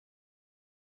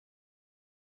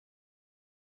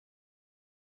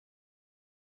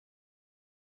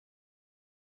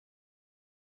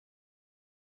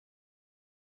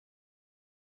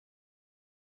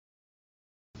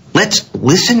Let's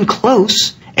listen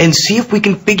close and see if we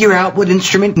can figure out what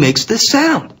instrument makes this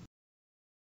sound.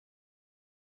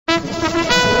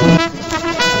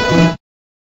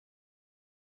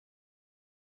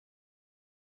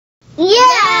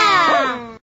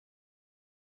 Yeah!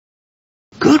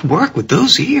 Good work with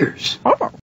those ears.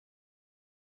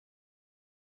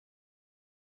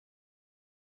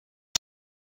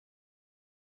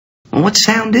 What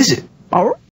sound is it?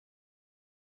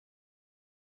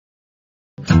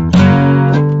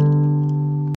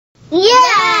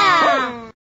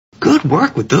 Yeah! Good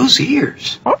work with those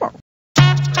ears.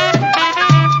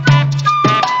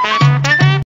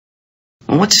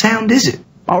 What sound is it?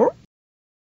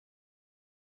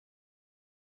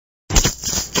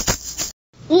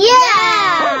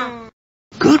 Yeah!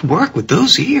 Good work with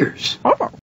those ears.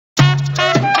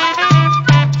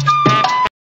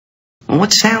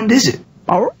 What sound is it?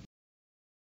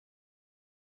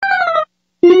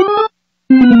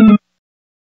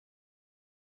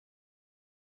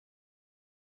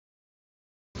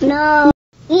 No.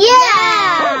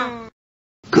 Yeah!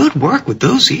 Good work with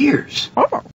those ears.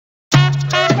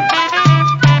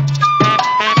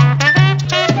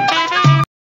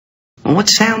 What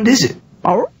sound is it?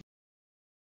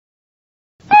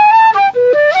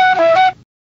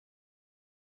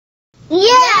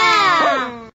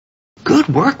 Yeah! Good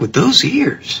work with those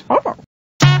ears.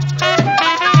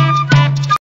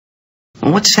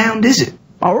 What sound is it?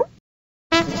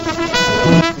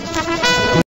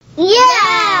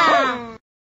 Yeah!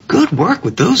 Good work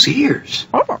with those ears.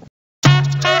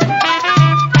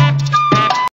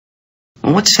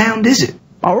 What sound is it?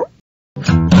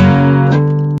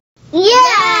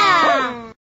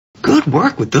 Yeah! Good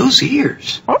work with those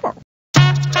ears.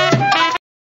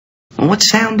 What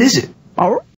sound is it?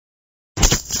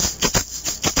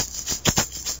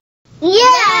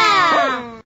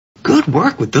 Yeah! Good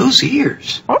work with those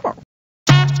ears.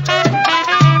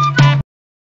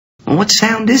 What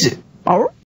sound is it?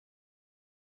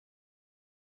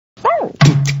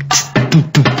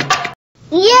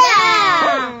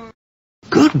 Yeah!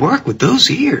 Good work with those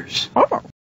ears.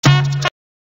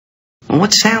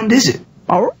 What sound is it?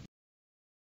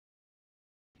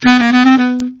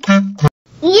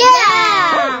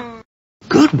 Yeah!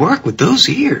 Good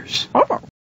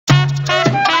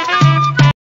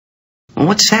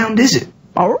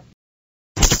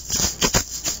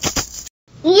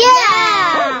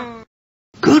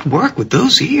work with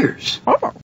those ears.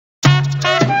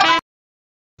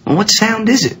 What sound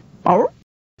is it?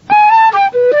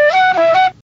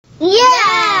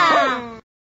 Yeah!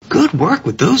 Good work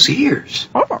with those ears.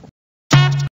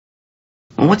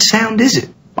 What sound is it?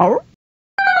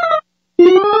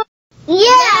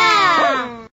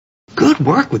 Yeah! Good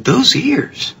work with those ears. What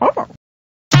sound is it? Yeah! Good work with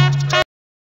those ears.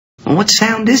 What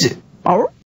sound is it?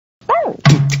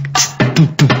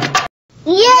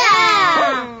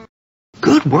 Yeah!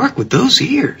 Good work with those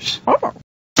ears.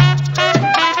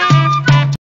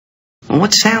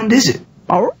 What sound is it?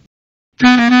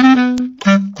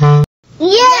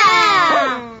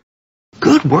 Yeah!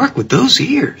 Good work with those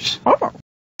ears.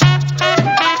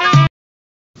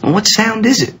 What sound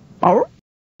is it?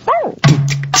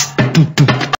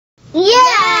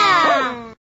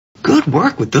 Yeah! Good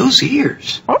work with those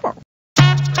ears.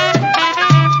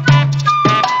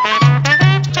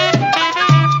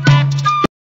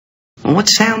 What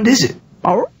sound is it?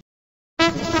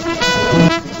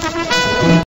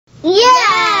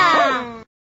 Yeah!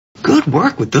 Good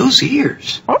work with those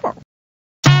ears.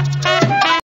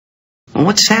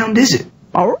 What sound is it?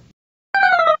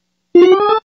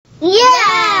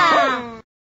 Yeah!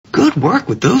 Good work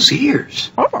with those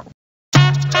ears.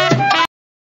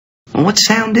 What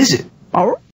sound is it?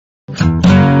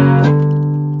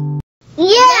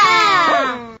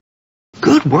 Yeah!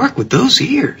 Good work with those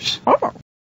ears.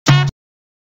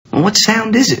 What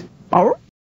sound is it?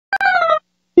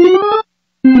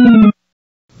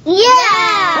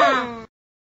 Yeah!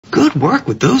 Good work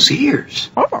with those ears.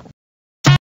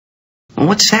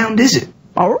 What sound is it?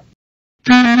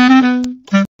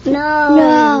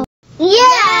 No.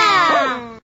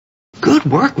 Yeah! Good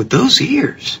work with those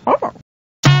ears.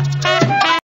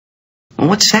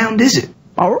 What sound is it?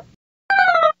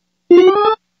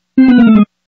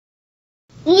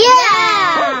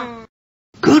 Yeah!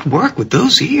 Good work with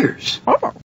those ears.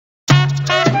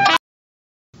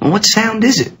 What sound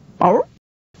is it?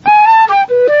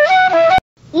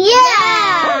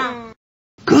 Yeah!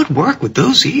 Good work with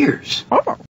those ears.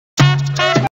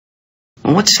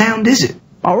 What sound is it?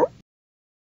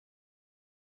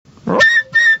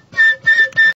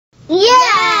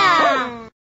 Yeah!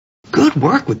 Good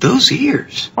work with those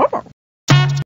ears.